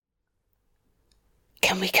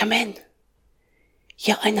Can we come in?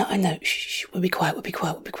 Yeah, I know. Shh, we'll be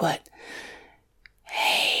quiet.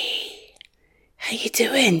 Hey, how you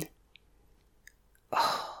doing?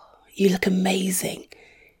 Oh, you look amazing.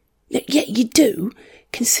 Yeah, you do.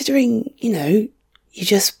 Considering, you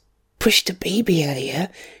just pushed a baby earlier,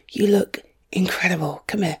 you look incredible.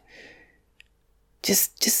 Come here.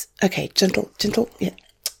 Just, okay, gentle, yeah.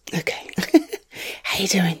 Okay. How you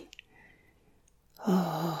doing?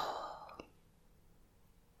 Oh.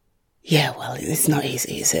 Yeah, well, it's not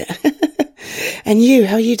easy, is it? And you,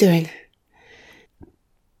 how are you doing?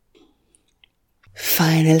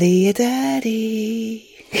 Finally a daddy.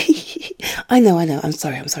 I know. I'm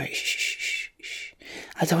sorry. Shh.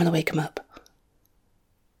 I don't want to wake him up.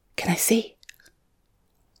 Can I see?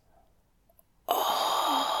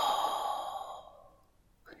 Oh.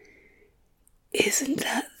 Isn't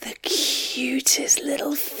that the cutest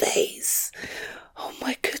little face? Oh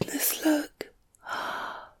my goodness, look.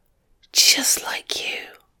 Just like you.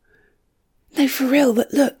 No, for real,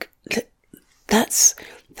 but look, that's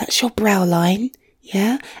your brow line,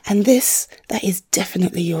 yeah? And that is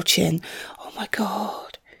definitely your chin. Oh my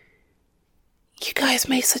God. You guys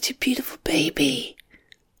made such a beautiful baby.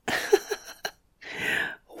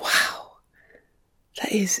 Wow.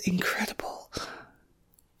 That is incredible.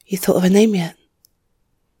 You thought of a name yet?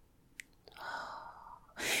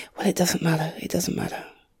 Well, it doesn't matter.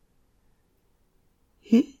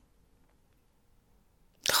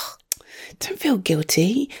 Don't feel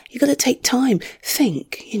guilty. You got to take time.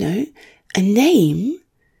 Think, a name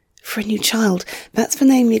for a new child. That's the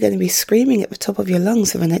name you're going to be screaming at the top of your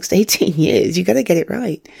lungs for the next 18 years. You got to get it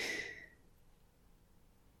right.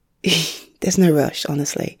 There's no rush,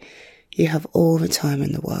 honestly. You have all the time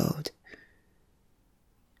in the world.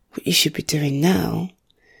 What you should be doing now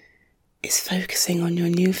is focusing on your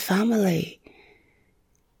new family.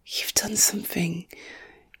 You've done something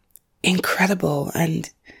incredible, and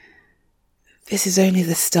this is only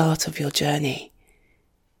the start of your journey.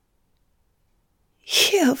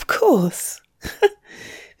 Yeah, of course.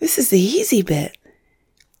 This is the easy bit.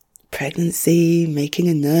 Pregnancy, making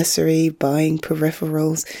a nursery, buying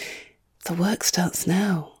peripherals. The work starts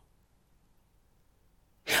now.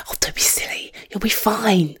 Oh, don't be silly. You'll be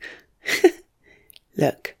fine.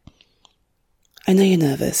 Look, I know you're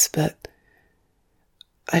nervous, but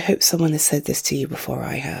I hope someone has said this to you before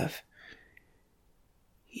I have.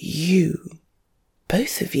 You,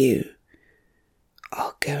 both of you,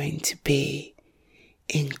 are going to be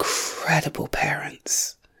incredible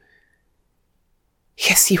parents.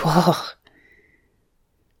 Yes, you are.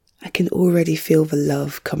 I can already feel the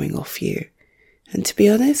love coming off you. And to be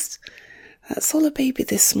honest, that's all a baby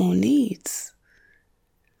this small needs.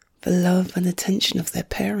 The love and attention of their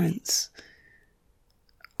parents.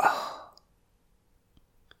 Oh,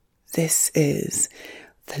 this is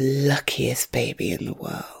the luckiest baby in the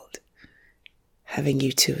world, having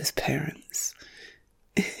you two as parents.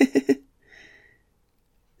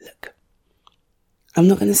 Look, I'm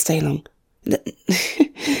not going to stay long. No.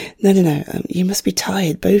 You must be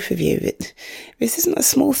tired, both of you. This isn't a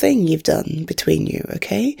small thing you've done between you,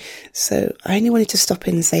 okay? So I only wanted to stop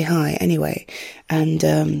in and say hi anyway,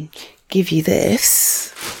 and give you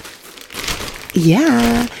this.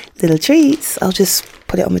 Yeah, little treats. I'll just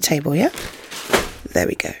put it on the table, yeah? There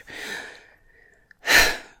we go.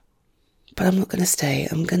 But I'm not going to stay.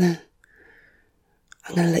 I'm going to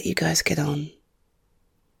let you guys get on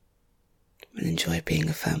and enjoy being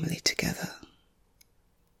a family together.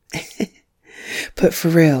 But for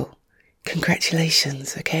real,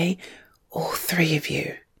 congratulations, okay? All three of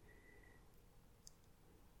you.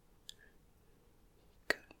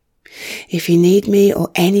 If you need me or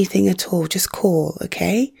anything at all, just call,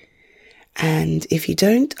 okay? And if you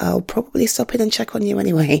don't, I'll probably stop in and check on you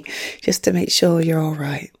anyway, just to make sure you're all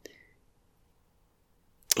right.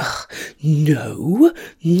 No,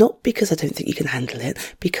 not because I don't think you can handle it,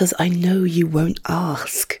 because I know you won't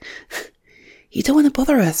ask. You don't want to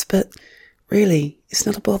bother us, but really, it's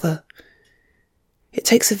not a bother. It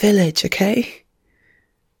takes a village, okay?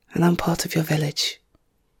 And I'm part of your village.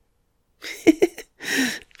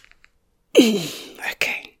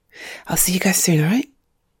 Okay. I'll see you guys soon, alright?